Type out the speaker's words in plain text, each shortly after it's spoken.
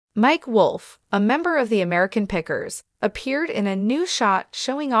Mike Wolfe, a member of the American Pickers, appeared in a new shot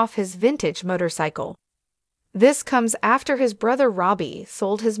showing off his vintage motorcycle. This comes after his brother Robbie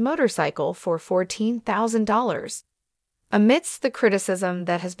sold his motorcycle for $14,000. Amidst the criticism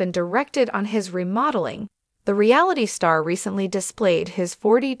that has been directed on his remodeling, the reality star recently displayed his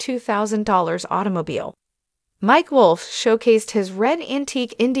 $42,000 automobile. Mike Wolfe showcased his red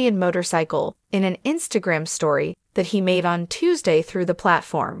antique Indian motorcycle in an Instagram story that he made on Tuesday through the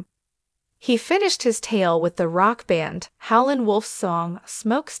platform. He finished his tale with the rock band Howlin' Wolf's song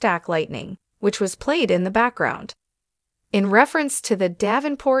Smokestack Lightning, which was played in the background. In reference to the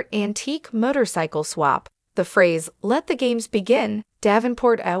Davenport antique motorcycle swap, the phrase, "Let the games begin,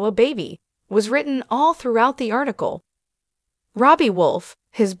 Davenport Iowa baby," was written all throughout the article. Robbie Wolfe,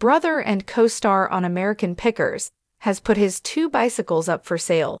 his brother and co-star on American Pickers, has put his two bicycles up for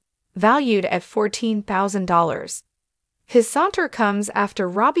sale, valued at $14,000. His saunter comes after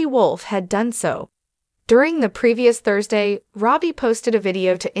Robbie Wolfe had done so. During the previous Thursday, Robbie posted a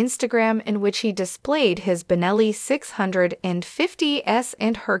video to Instagram in which he displayed his Benelli 650S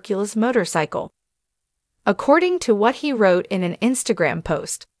and Hercules motorcycle. According to what he wrote in an Instagram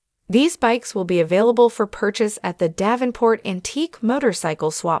post, these bikes will be available for purchase at the Davenport Antique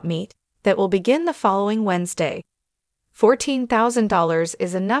Motorcycle Swap Meet that will begin the following Wednesday. $14,000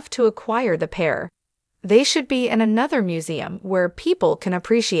 is enough to acquire the pair. They should be in another museum where people can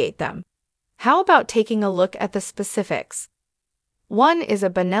appreciate them. How about taking a look at the specifics? One is a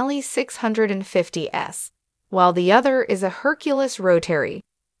Benelli 650S, while the other is a Hercules Rotary.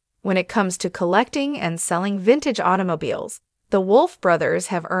 When it comes to collecting and selling vintage automobiles, the Wolfe brothers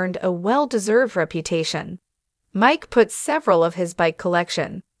have earned a well-deserved reputation. Mike put several of his bike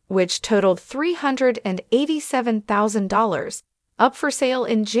collection, which totaled $387,000, up for sale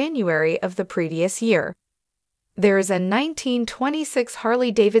in January of the previous year. There is a 1926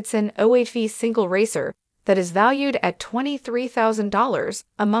 Harley-Davidson OHV single racer that is valued at $23,000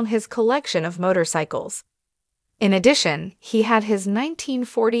 among his collection of motorcycles. In addition, he had his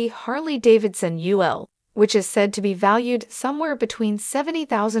 1940 Harley-Davidson UL, which is said to be valued somewhere between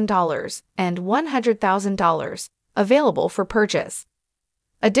 $70,000 and $100,000, available for purchase.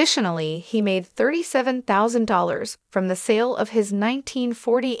 Additionally, he made $37,000 from the sale of his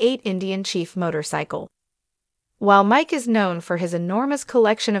 1948 Indian Chief motorcycle. While Mike is known for his enormous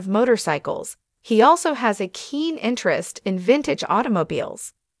collection of motorcycles, he also has a keen interest in vintage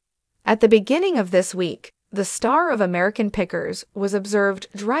automobiles. At the beginning of this week, the star of American Pickers was observed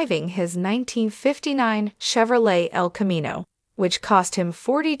driving his 1959 Chevrolet El Camino, which cost him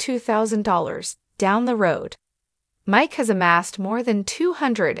 $42,000, down the road. Mike has amassed more than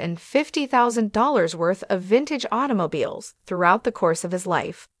 $250,000 worth of vintage automobiles throughout the course of his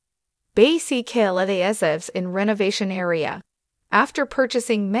life. Basic in renovation area. After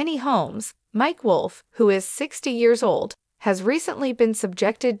purchasing many homes, Mike Wolfe, who is 60 years old, has recently been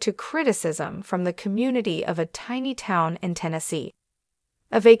subjected to criticism from the community of a tiny town in Tennessee.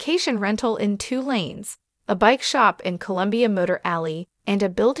 A vacation rental in 2 lanes, a bike shop in Columbia Motor Alley, and a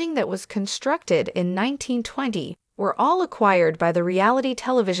building that was constructed in 1920 were all acquired by the reality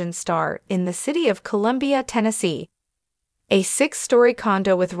television star in the city of Columbia, Tennessee. A 6-story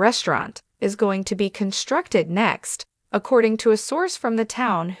condo with restaurant is going to be constructed next, according to a source from the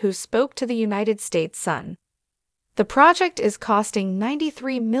town who spoke to the United States Sun. The project is costing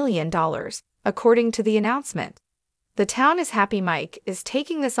 $93 million, according to the announcement. The town is happy Mike is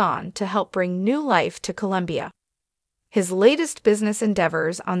taking this on to help bring new life to Columbia. His latest business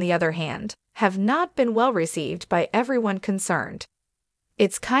endeavors, on the other hand, have not been well received by everyone concerned.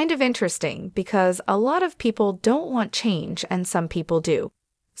 It's kind of interesting because a lot of people don't want change and some people do.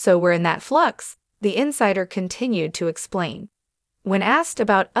 So we're in that flux, the insider continued to explain. When asked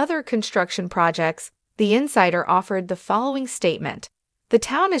about other construction projects, the insider offered the following statement: "The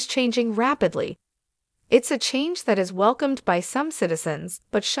town is changing rapidly. It's a change that is welcomed by some citizens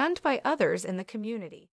but shunned by others in the community."